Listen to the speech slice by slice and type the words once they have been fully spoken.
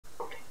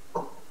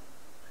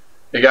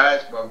Hey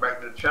guys, welcome back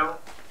to the channel.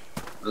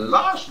 The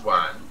last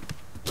one,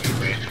 we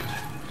went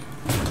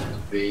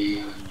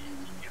the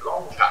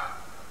long cut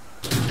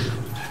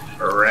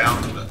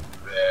around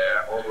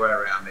there, all the way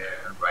around there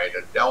and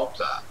raided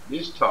Delta.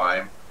 This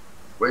time,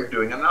 we're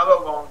doing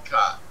another long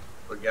cut.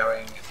 We're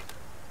going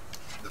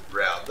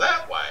around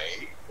that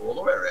way, all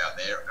the way around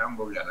there, and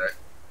we're going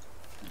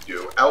to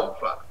do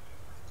Alpha.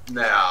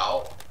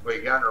 Now,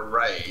 we're going to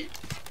raid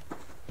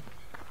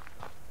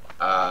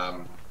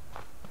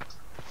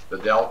the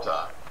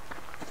Delta.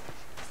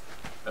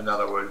 In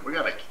other words, we're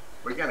going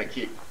to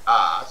keep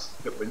us,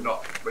 but we're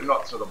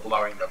not sort of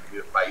blowing the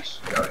base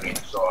going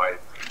inside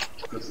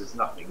because there's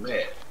nothing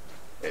there.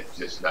 It's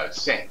just no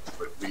sense.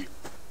 But we're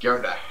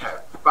going to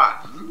have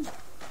fun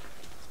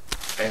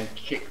and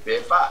kick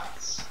their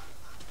butts.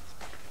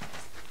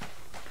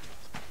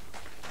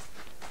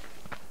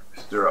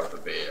 Stir up the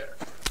beer.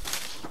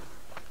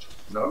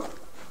 No?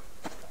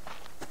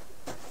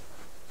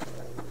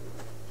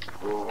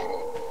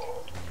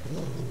 Oh,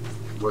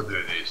 we'll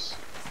do this.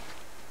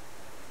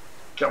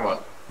 Come on.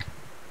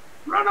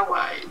 Run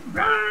away!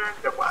 Run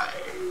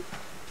away!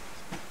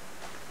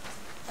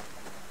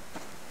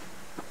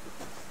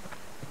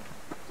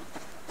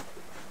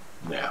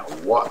 Now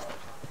what?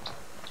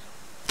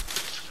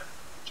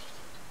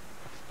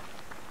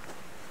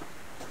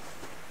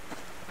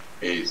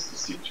 Is the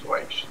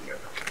situation going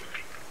to be?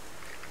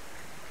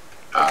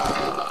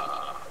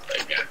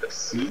 They going to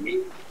see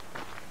me?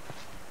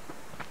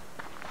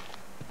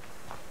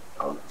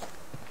 I'll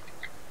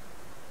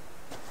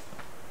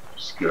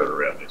skirt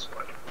around this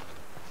way.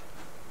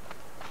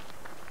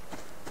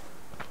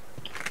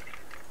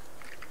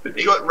 But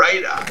they got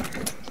radar.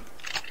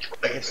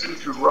 They can see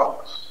through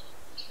rocks.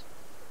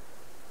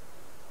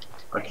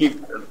 I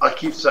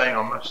keep saying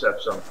I must have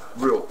some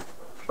real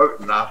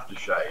potent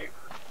aftershave.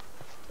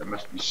 They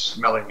must be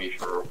smelling me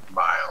for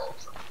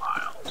miles and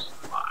miles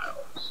and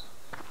miles.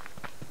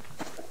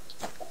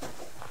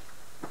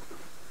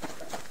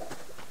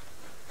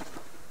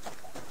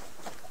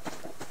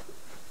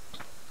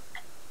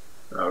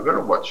 Now I've got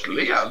to watch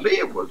Leah.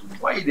 Leah was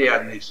way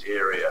down this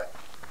area,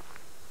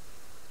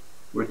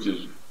 which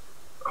is,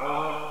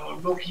 oh,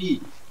 looky,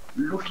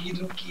 looky,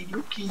 looky,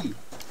 looky.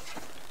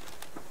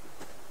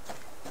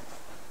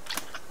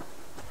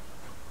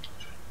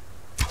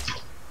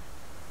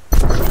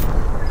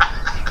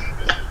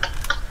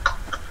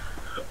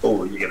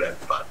 Oh, you're going to have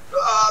fun.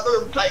 Oh, look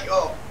at them take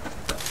off.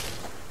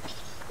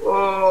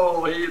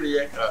 Oh, hear the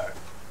echo.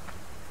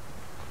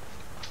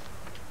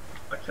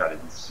 I can't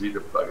even see the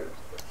buggers.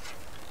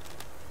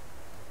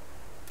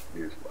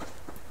 Here's one.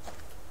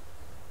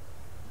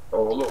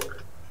 Oh,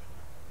 look.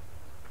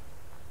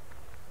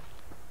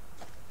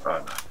 Oh,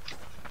 no.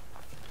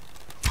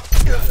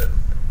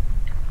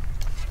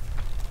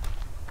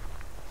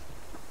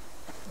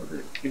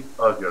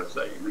 I was going to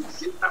say, you can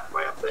see that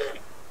way up there.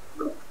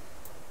 Look.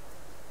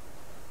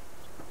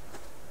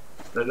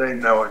 They don't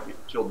know I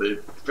killed their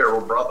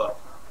feral brother.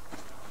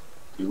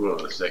 He will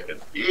in a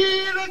second.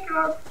 Yeah, they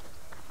come.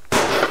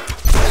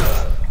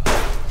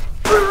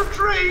 Through a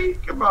tree.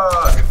 Come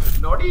on.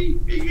 Naughty,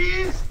 big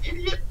ears,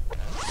 idiot.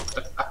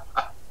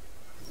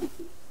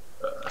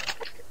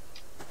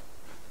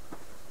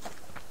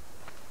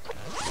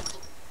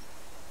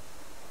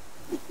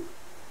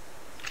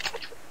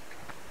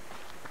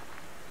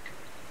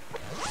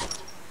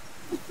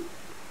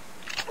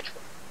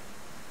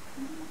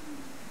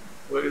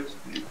 Where's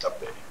the up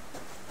there?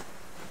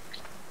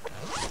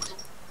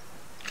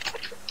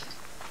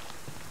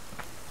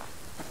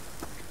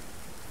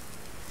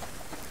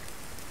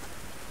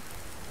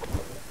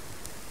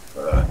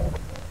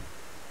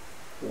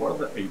 What does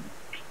that mean?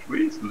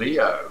 Where's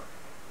Leo?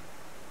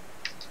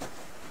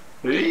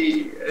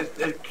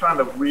 It's kind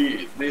of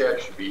weird. Leo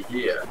should be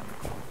here.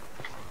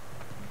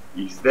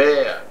 He's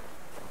there.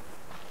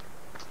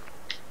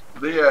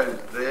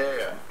 Leo's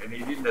there, and he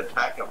didn't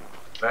attack him.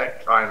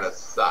 That kind of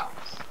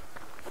sucks.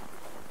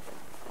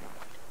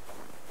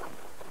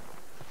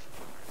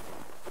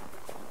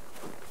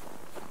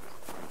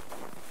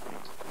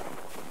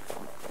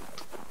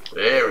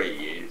 There he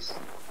is.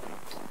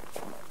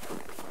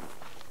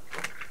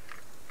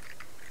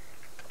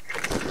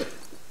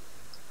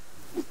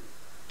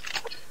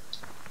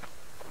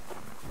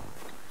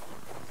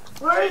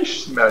 I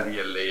smell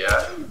you,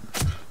 Leo.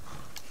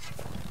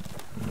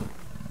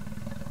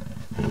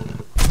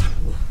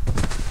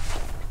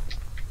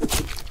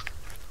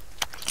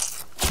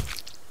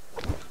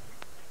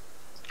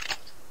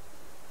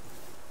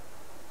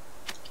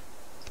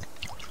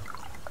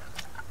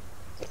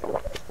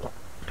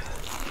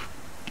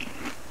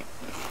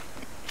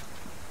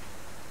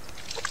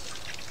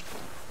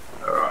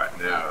 Alright,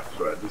 now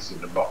throw this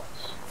in the box.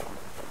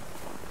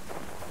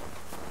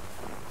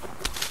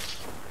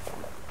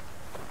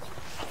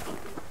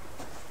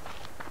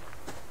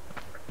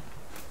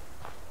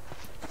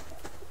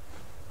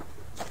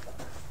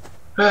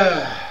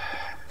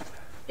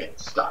 It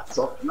starts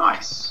off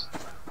nice.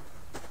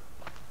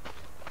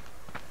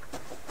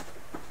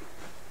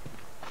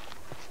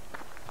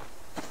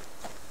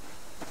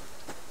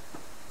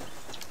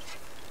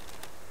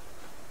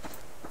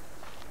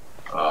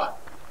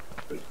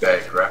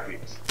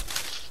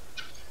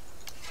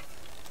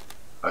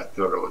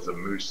 a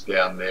moose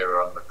down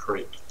there on the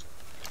creek.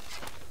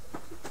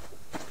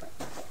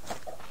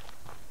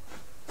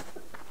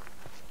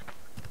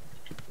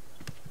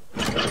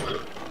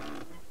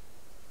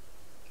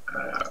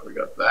 We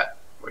got that.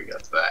 We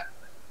got that.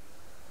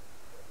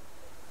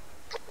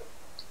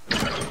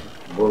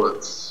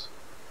 Bullets.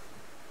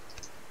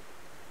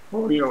 What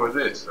are we doing with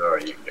this? Oh,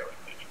 you can go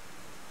with me.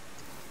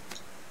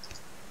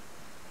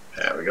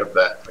 Yeah, we got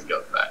that. We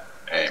got that.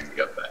 And we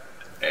got that.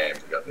 And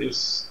we got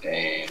this.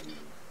 And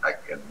I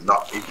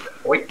cannot eat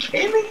that. We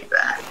can eat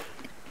that.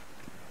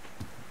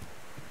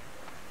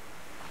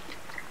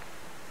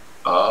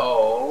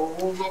 Oh,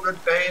 look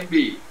at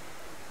Bambi.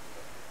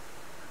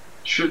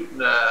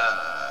 Shouldn't,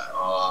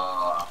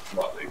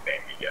 what did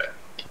Bambi go?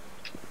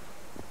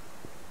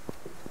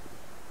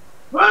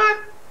 What?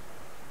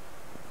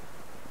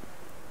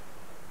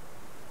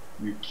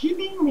 You're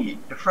kidding me?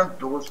 The front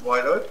door's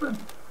wide open.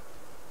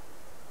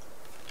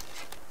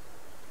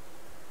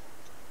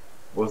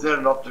 Was that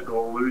an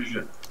optical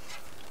illusion?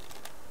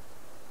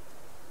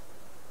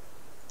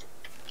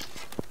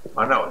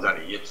 I know it was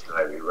only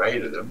yesterday we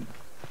raided them.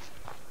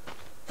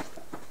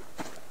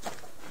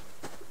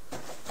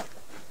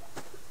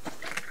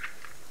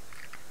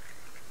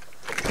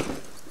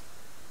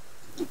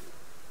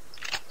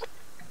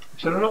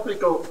 Is it an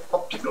optical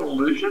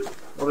illusion?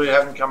 Or they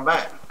haven't come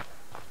back?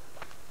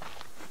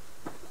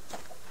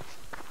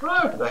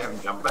 No, they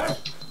haven't come back.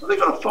 Well, they've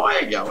got a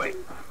fire going.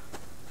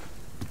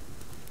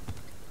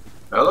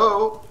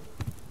 Hello?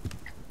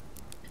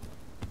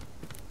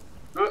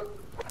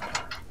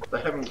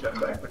 They haven't come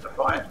back, but the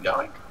fire's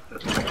going.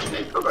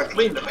 Look, I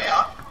cleaned them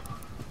out.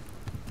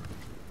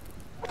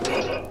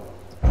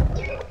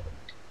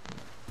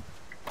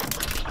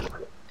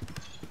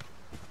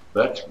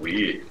 That's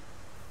weird.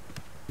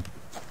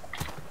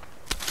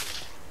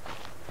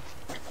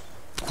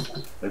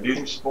 They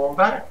didn't spawn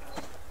back.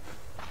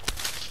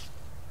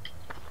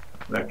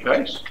 In that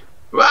case,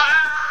 I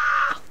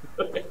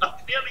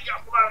nearly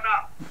got blown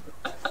up.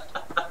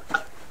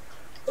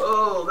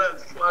 Oh, that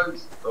was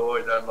close. Oh,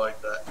 I don't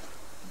like that.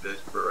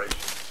 Desperation.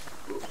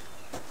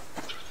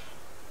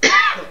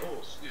 Oh,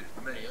 excuse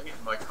me. I'm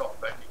getting my cough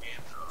back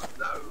again. Oh,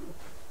 no.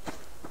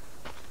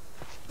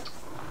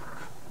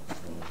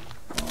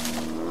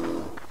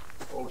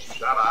 Oh,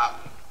 shut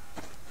up.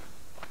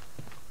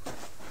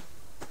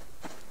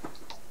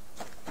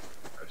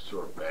 I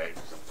saw a bag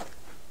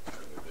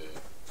over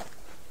there.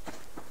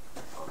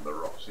 On the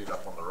rock. See it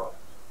up on the rock?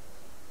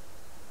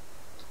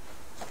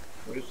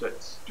 Where's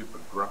that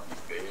stupid grumpy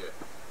bear?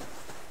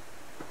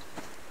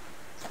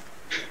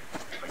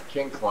 I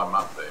can climb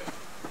up there.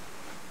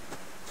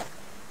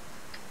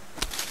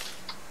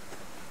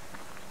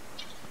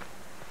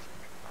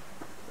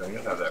 I'm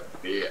gonna have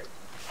that bear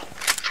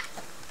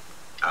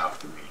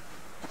after me.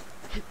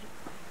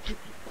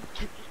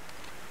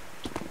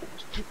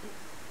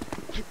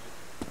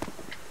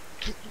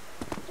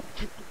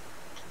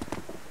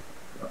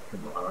 Oh,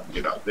 come on, I can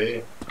get up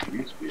there. I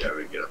used to be able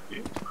to get up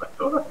there. I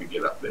thought I could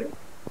get up there.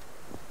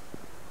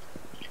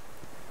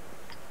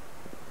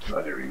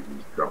 Oh, there is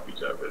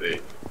Grumpy's over there.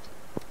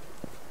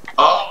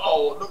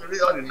 Oh, look at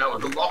this. I didn't know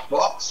it was a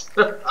lockbox.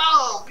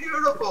 Oh,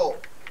 beautiful.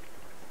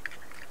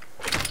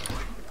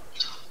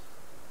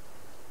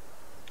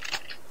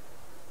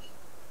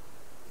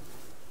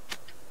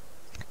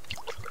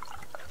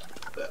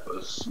 That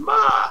was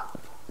smart.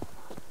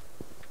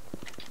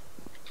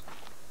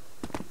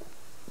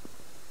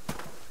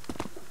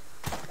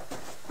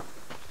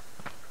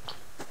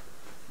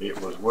 It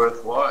was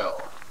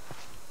worthwhile.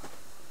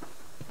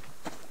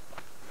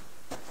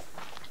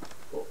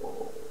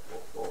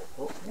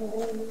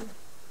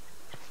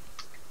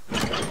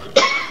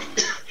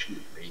 Excuse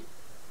me.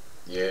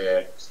 Yeah,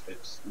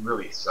 it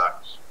really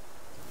sucks.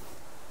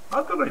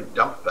 I thought I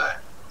dumped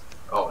that.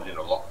 Oh, it was in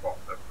a lockbox,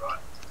 that's right.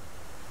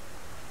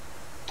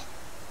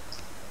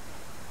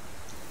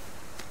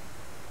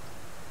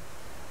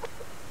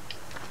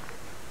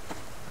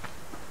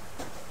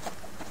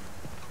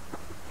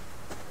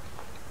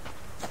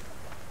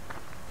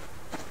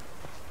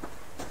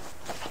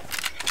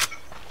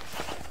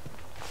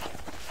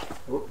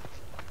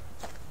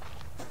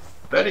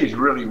 That is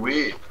really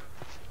weird.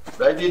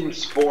 They didn't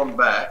spawn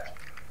back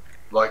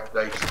like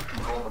they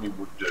normally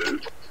would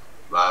do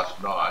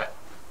last night.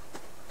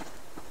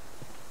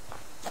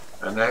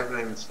 And they haven't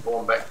even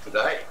spawned back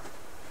today.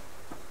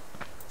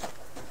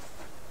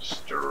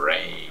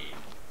 Strange.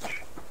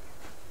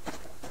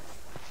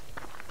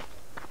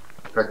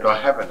 In fact, I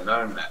haven't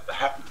known that to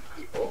happen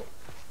to people.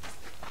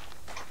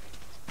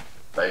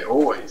 They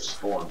always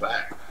spawn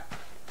back.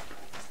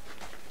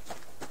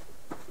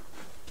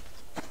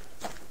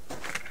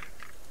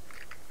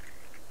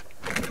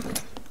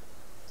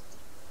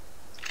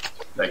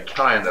 They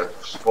kind of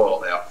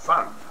spoiled our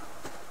fun.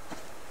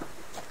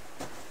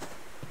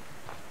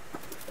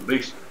 At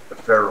least the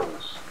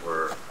ferals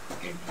were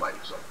in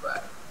place of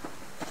that.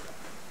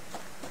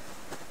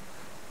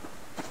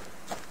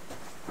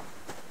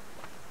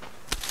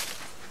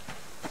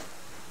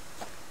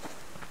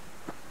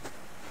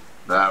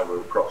 Now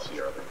we'll cross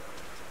here, I think.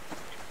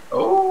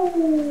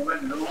 Oh,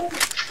 hello.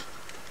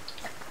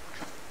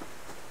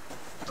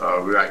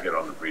 Oh, we won't get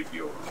on the bridge.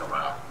 You'll come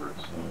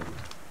afterwards.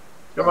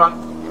 Come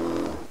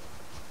on.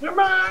 Come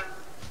on.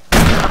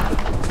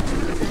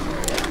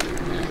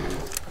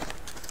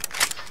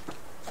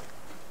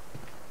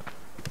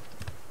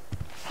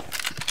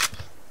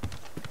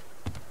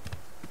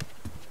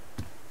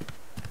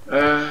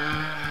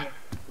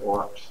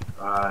 What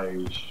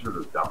I should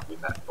have dumped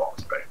in that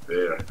box back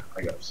there.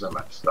 I got so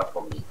much stuff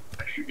on me.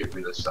 I should get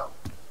rid of some.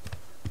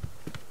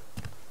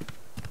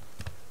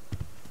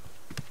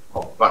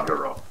 Oh,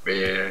 bugger off,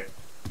 bear.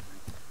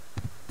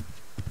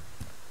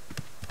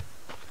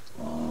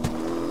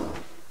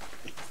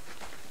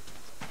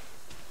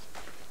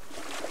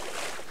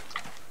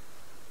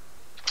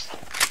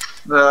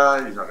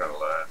 No, he's not going to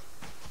learn.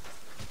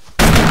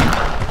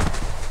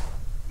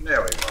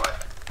 Now he might.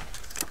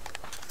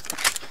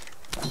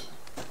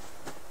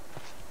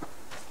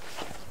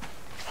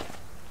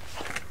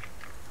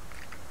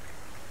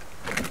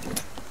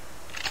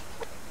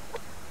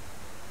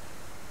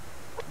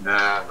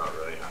 Nah, not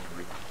really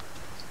hungry.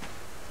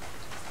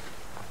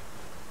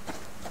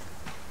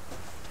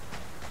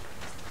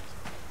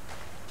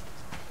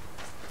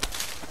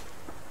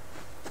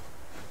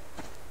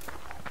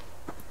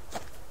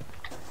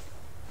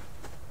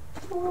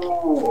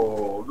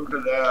 Oh, look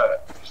at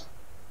that.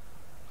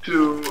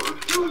 Two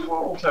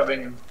wolves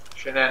having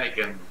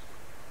shenanigans.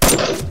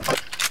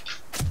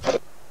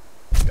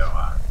 Go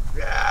on.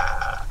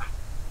 Yeah.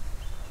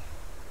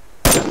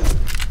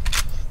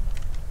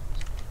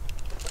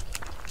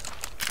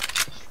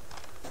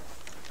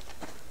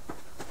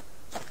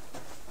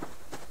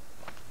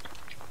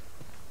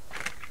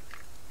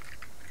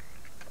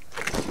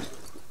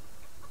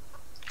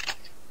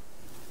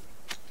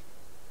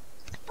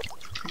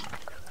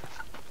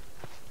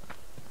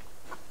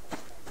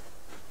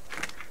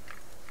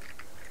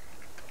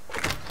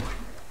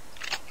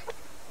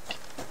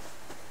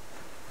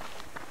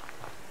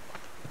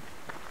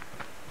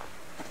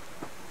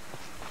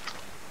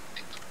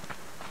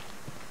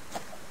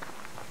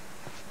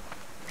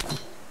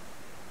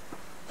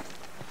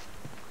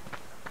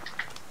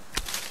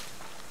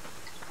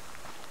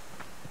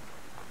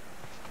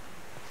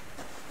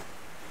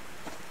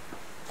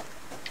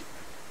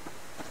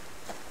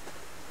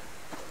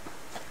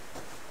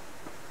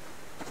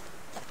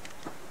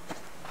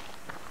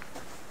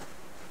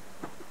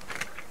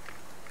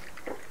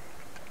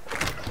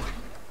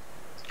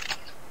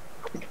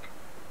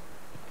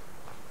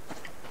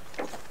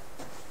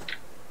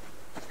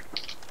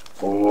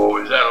 Oh,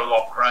 is that a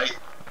lock crate?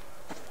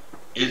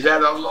 Is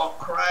that a lock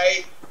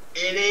crate?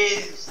 It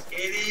is. It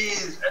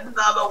is.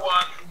 Another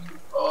one.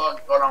 Oh,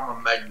 God, I'm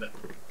a magnet.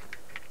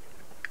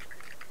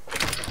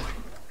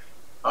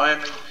 I am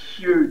a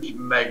huge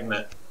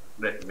magnet.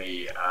 Let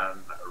me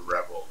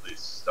unravel this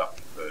stuff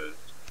first.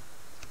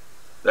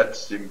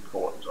 That's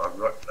important. I've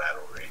got that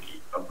already.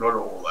 I've got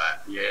all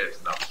that. Yeah, it's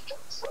enough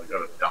spots. I've got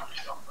to dump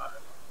some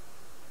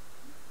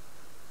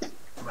though.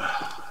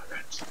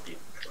 That's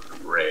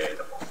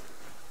incredible.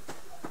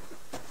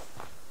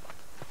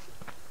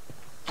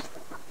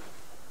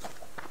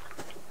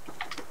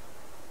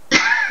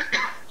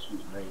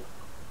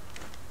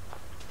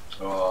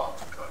 Oh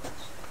God!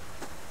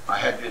 I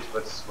had this for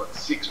what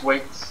 6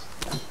 weeks,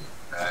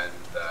 and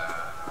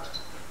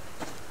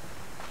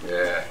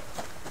yeah,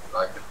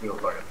 like it feels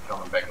like it's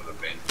coming back with a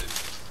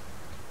vengeance.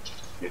 It's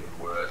getting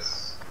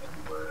worse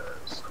and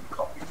worse. I'm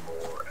coughing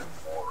more and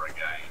more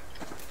again.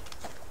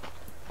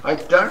 I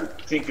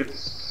don't think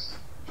it's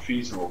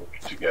feasible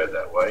to go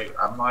that way.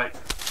 I might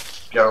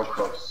go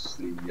across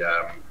the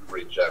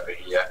bridge over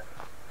here,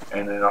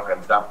 and then I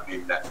can dump it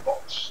in that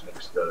box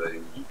next to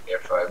the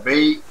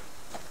FOB.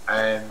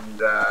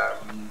 And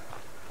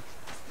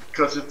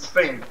because it's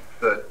been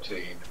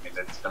 13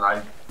 minutes,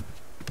 and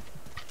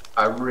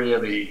I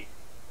really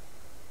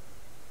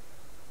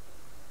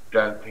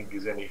don't think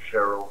there's any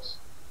ferals.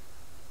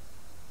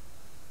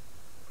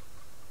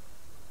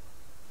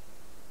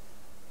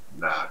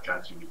 Nah, I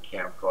can't see any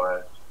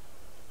campfires.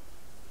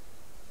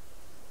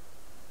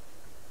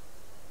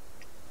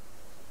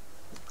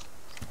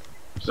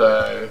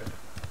 So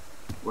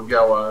we'll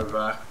go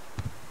over,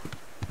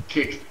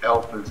 kick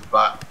Alpha's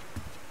butt,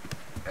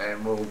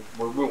 and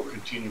we'll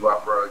continue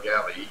up Rogue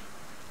Alley.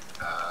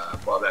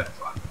 By that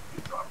time,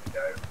 it's time to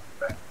go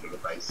back to the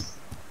base.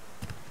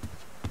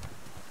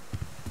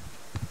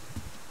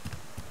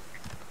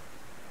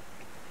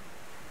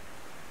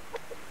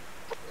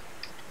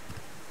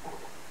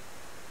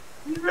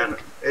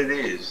 It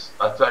is.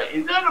 I say,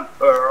 is that a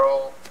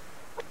pearl?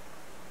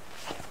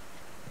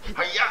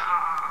 Hiya!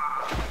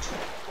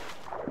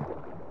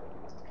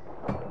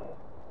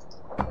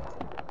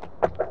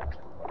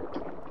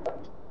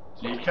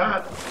 So you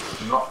can't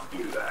not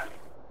do that.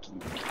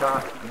 You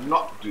can't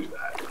not do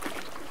that.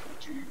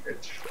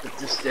 It's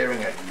just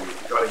staring at you.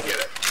 You've got to get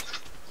it.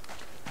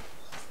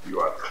 You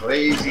are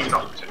crazy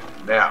not to.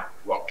 Now,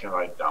 what can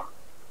I dump?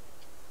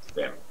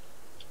 Them.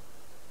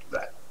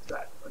 That,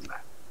 and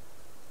that.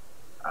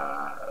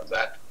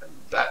 That and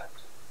that.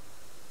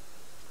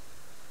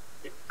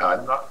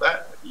 Not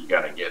that. You're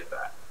going to get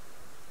that.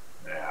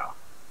 Now.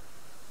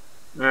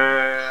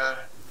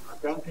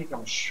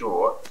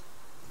 short.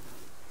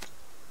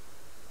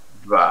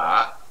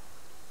 But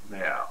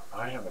now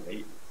I haven't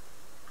eaten.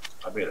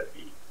 I better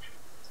eat.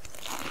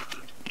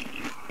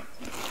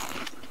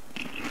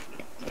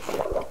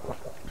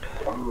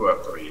 Ooh, I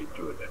probably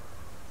enjoyed that.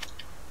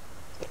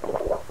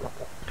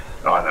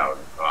 Oh no,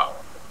 oh,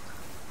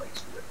 makes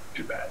it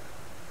too bad.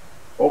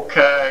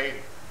 Okay.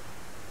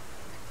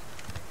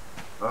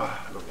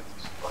 Oh, look at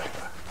this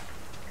flavor.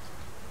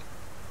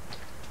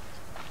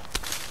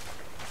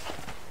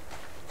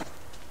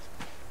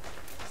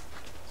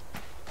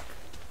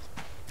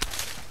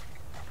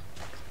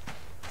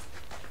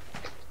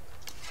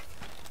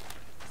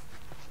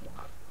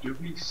 Do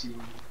we see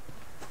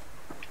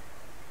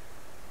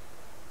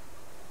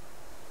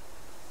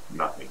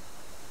nothing?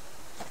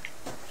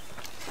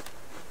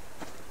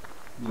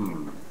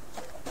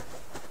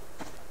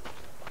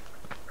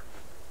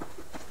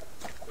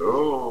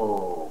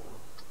 Oh,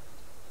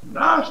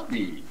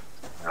 nasty.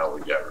 Now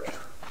we get around.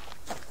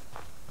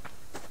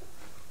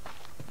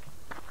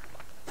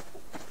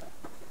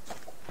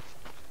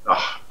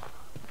 Oh,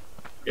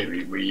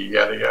 everywhere you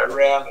gotta go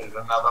around, there's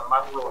another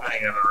mongrel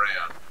hanging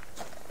around.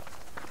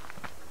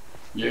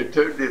 You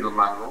too, little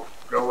mongrel.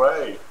 Go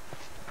away.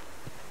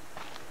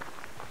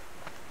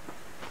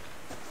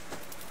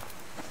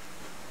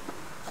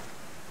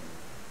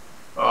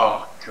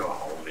 Oh,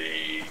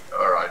 golly.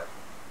 All right.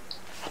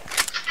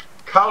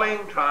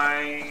 Culling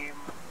time.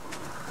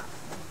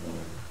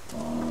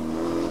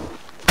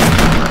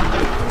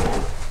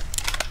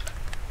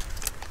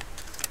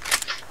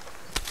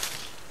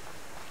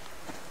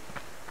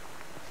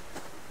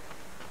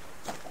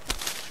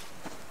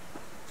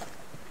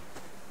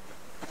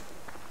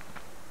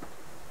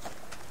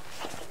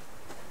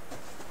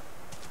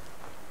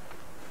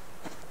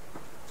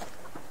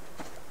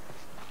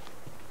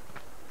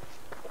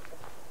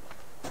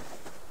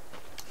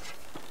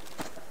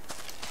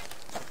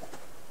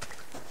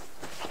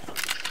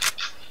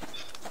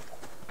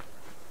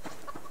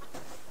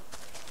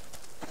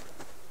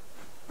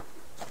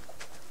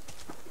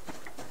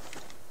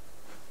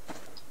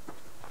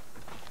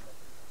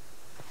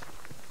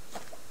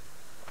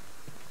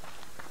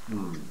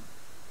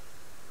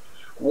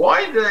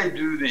 Why do they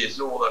do this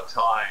all the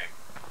time?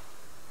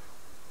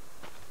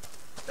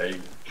 They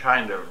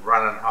kind of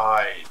run and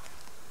hide.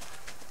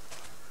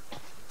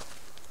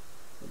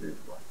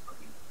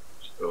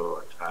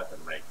 Oh, it's hard to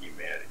make him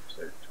out. He's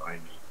so tiny.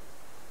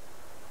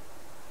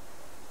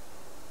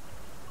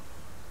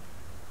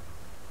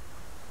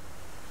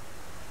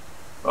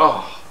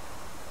 Oh,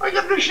 I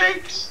got the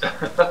shakes.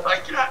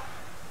 I can't.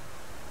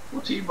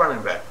 What's he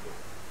running back for?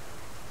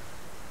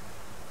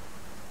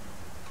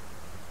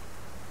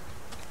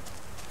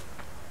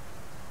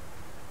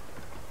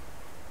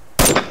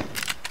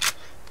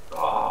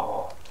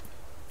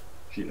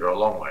 Gee, they're a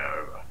long way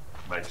over.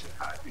 Makes it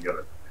hard. You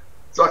gotta.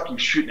 It's like you're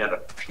shooting at a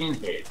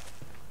pinhead.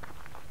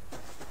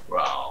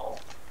 Well,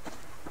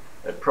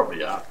 they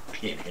probably are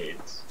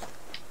pinheads.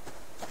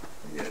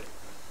 Yeah.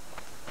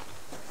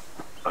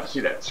 I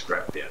see that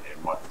scrap down there.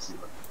 Might see if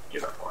I can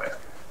get a higher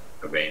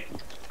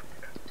advantage.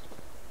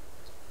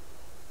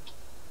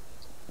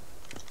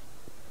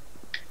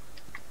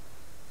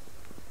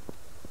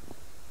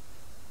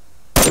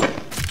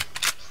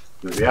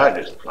 Because we are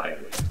just playing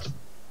with it.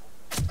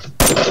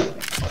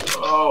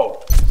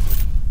 Oh!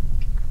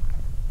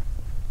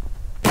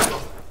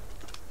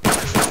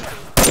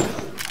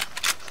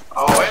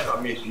 Oh, and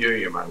I miss you,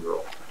 you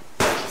mongrel.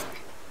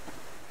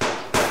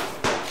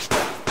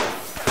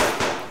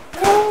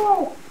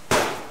 Woo!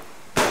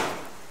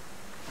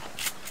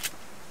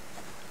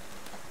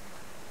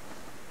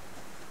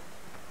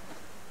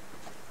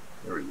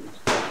 There he is.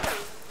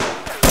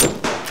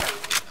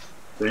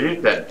 So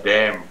here's that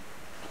damn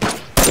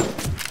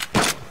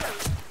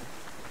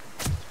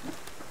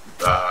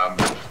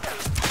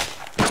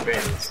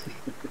fence.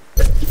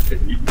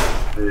 He's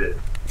dead.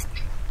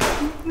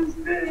 He's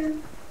dead.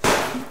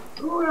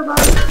 Who am I?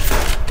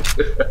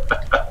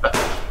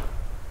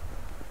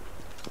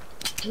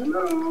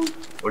 Hello.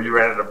 Well, you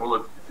ran out of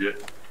bullets, did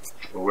you?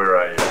 Well, where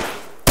are you?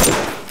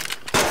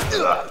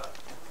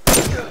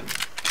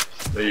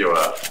 There you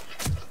are.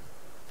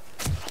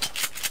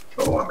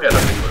 Oh, I'm out of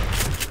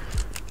bullets.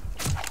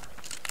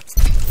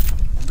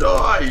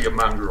 Die, you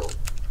mongrel.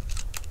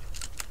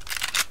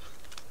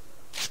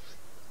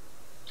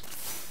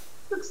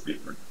 It's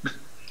different.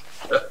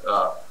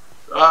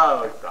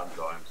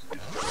 Sometimes you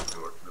just gotta do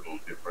it a little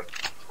different.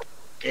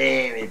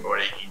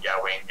 Anybody can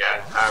go in, go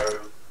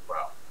home.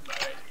 Well, no,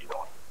 you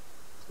don't.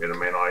 You know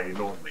what I mean? I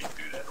normally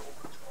do that all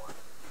the time.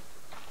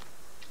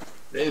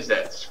 There's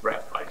that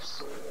scrap I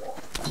saw.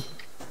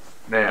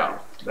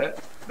 Now,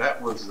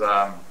 that was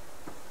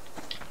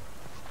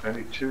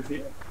only two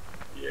here?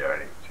 Yeah,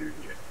 only two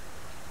here.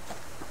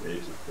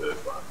 There's the third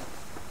one.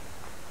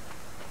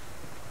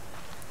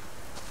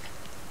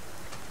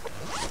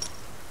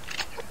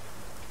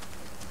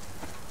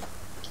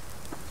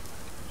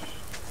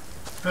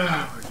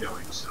 We'll go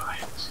inside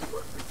and see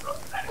what we've got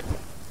there.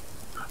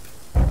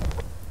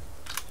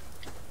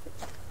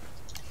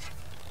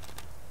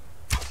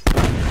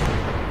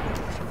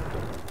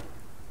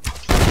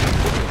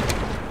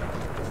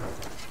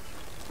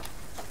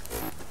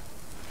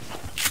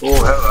 Oh,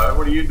 hello.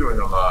 What are you doing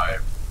alive?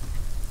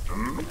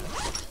 Hmm?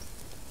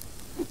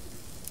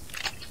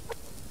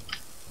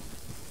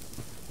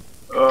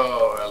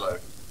 Oh, hello,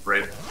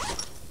 Fred.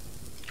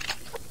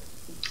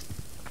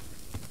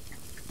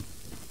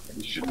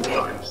 You shouldn't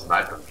try and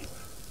snipe me.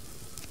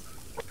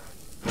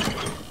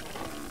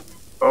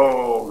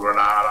 Oh,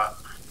 Granada.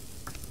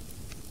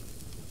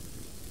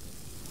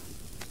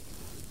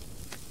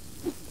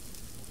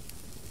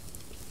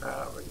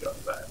 We got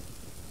that.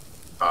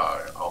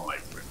 Oh, I'll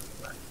make room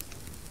for that.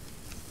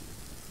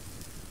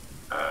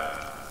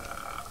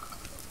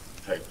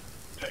 Take,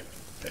 take,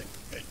 take,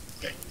 take,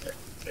 take, take,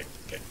 take,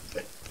 take,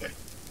 take, take,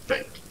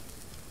 take.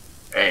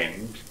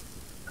 And,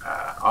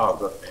 I've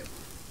got them.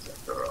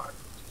 That's alright.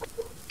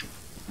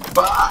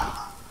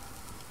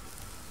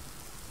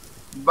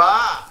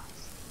 But,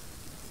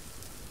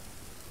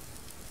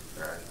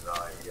 and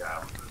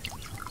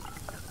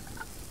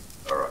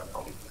alright,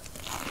 I'll leave that.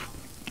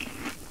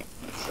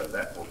 So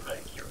that will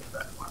take care of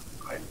that one.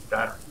 I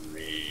don't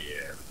really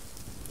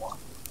want.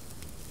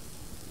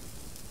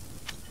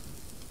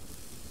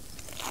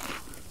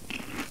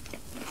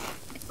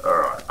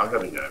 Alright, I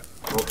gotta go.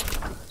 Oh,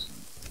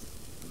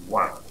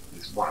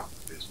 there's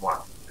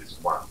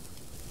one.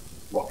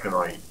 What can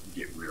I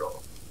get rid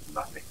of?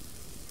 Nothing.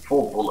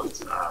 4 bullets.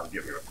 Get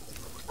rid of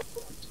 4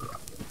 bullets. Right.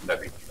 No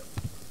big deal.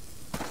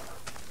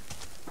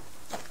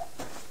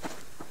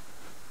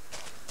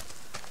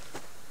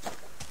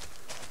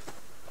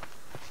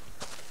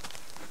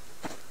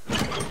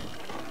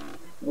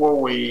 Well,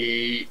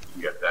 we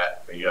got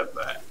that. We got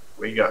that.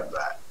 We got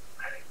that.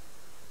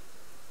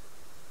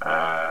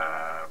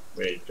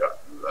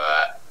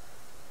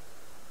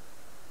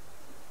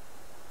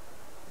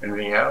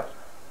 Anything else?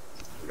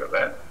 We got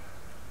that.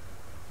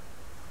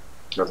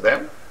 Got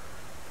them?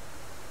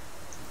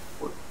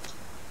 Good.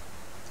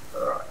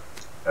 Alright.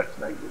 That's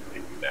no good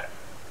leaving that.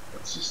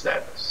 What's the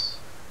status?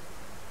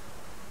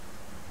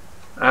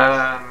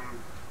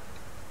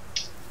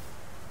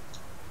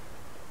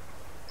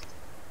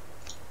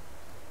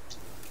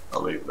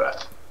 I'll leave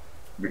that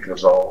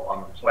because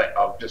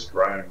I've just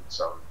grown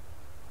some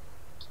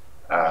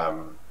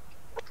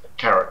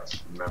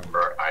carrots.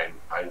 Remember, I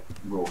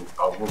will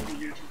be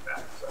using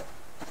that. So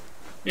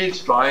it's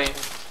fine.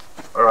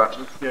 All right,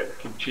 let's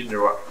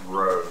continue up the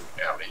road,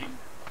 Ellie.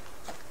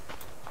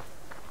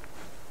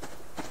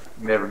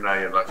 Never know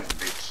you're lucky in a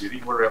big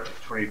city. We're up to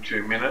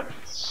 22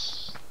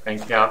 minutes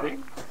and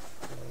counting.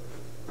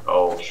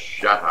 Oh,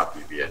 shut up,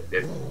 you be a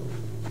dead.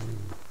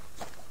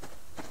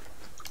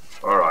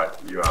 Alright,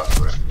 you asked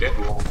for a dead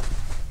wall.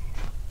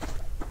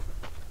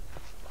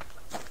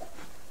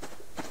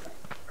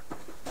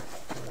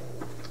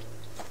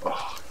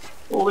 Oh,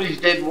 all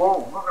these dead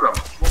walls, look at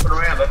them, walking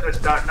around, they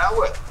just don't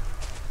know it.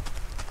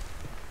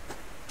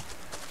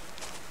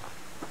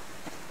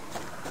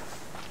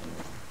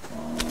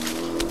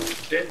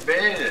 Dead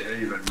bear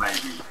even,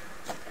 maybe.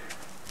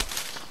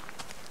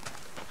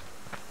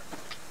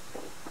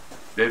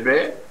 Dead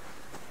bear?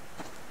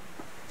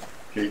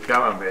 Keep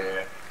coming,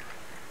 bear.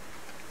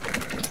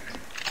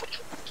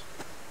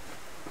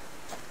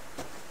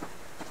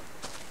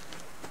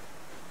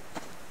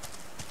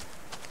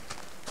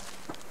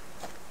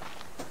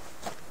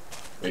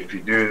 If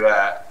you do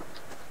that,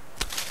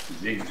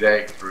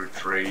 zigzag through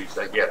trees,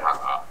 they get hung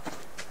up.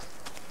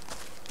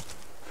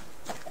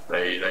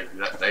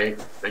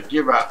 They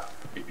give up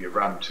if you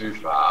run too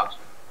fast,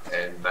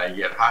 and they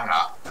get hung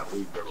up and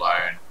leave you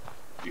alone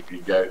if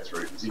you go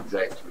through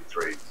zigzag through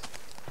trees.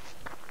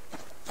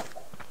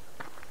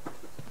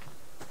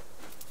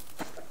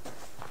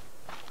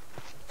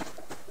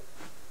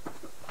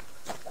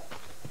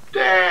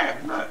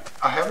 Damn, no,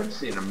 I haven't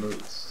seen a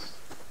moose,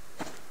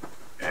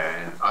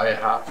 and I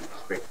half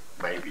expect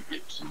maybe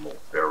get some more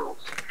ferals.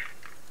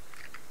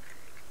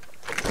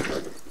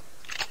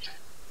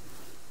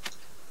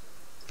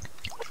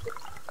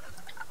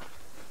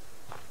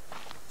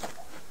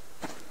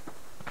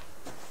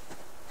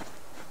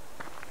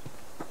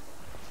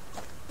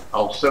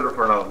 I'll settle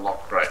for another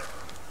lock crate.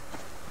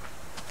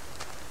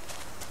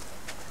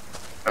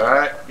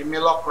 Alright, give me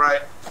a lock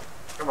crate.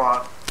 Come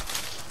on,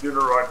 do the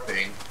right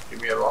thing.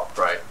 Give me a lock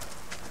crate.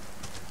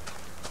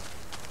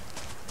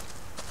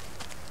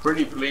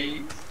 Pretty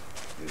please.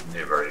 There's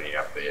never any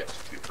up there, it's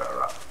too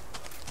far up.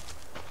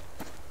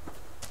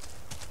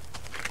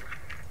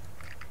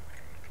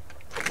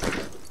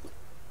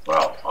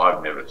 Well,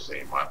 I've never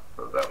seen one,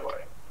 put it that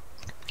way.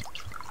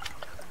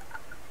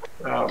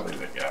 Oh, there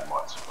we go,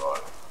 might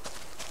survive.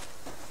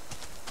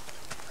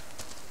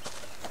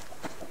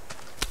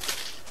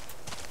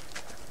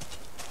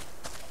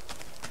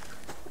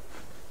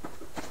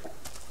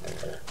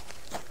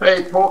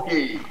 Hey,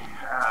 Porky!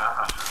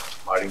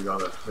 Hiding on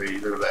the tree,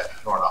 look at that,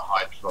 trying to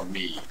hide from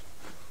me.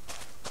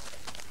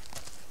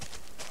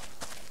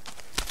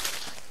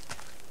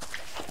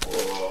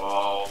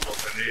 Oh, look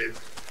at it.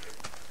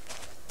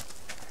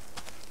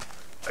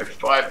 I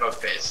tried my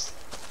best.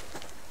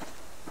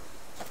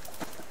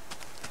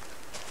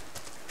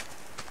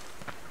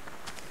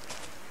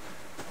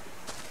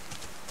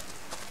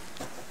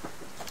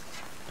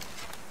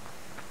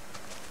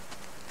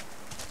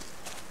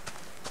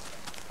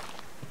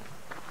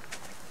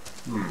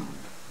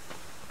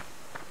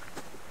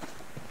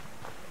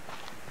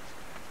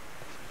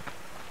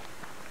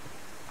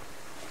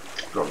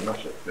 we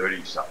must have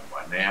 30 something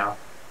by now.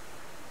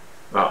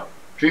 Oh,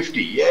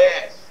 50,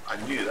 yes! I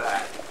knew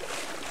that.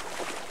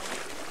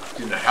 It's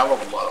in a hell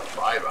of a lot of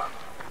favour.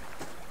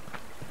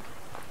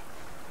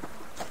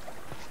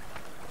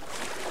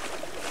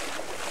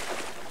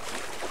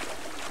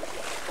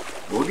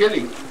 We're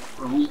getting,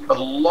 a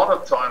lot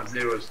of times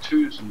there was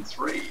 2s and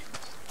 3s.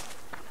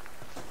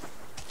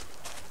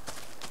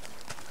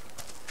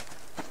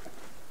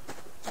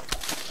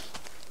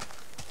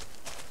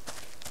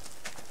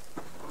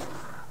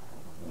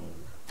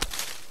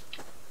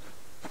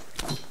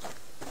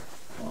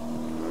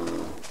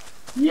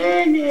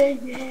 Yeah.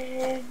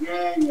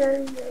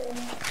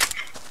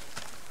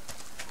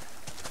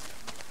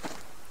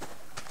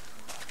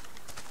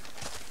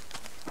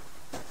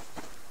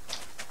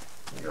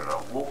 You got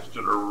a wolf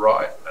to the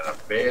right and a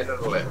bear to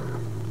the left.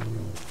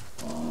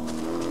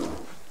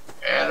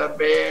 And a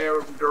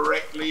bear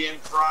directly in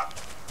front.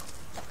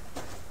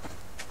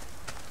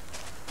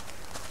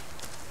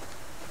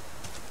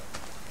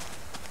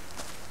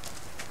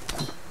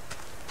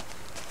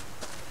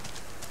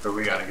 Who are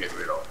we going to get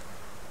rid of?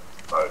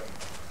 Both.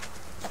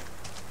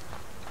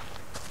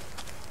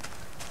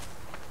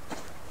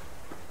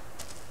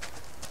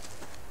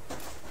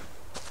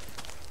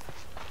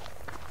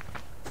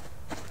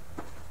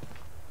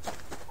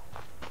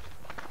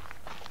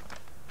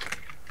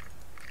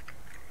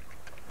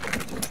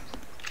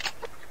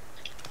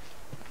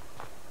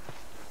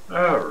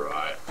 All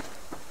right.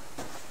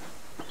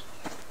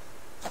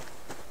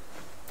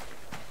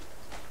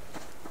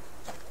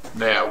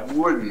 Now,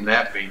 wouldn't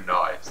that be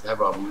nice to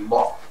have a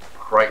lock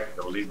crate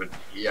to live in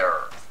here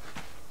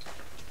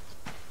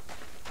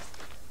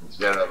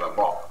instead of a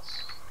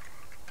box?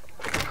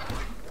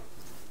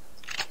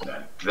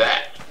 Now,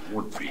 that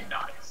would be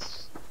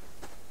nice.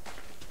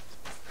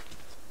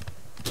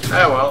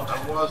 Oh well,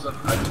 it wasn't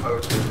a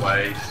total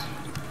waste.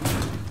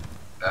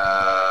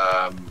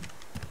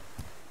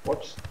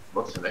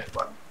 What's the next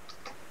one?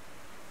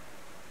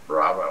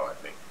 Bravo, I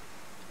think.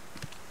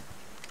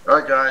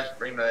 Alright guys,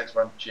 bring the next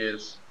one.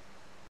 Cheers.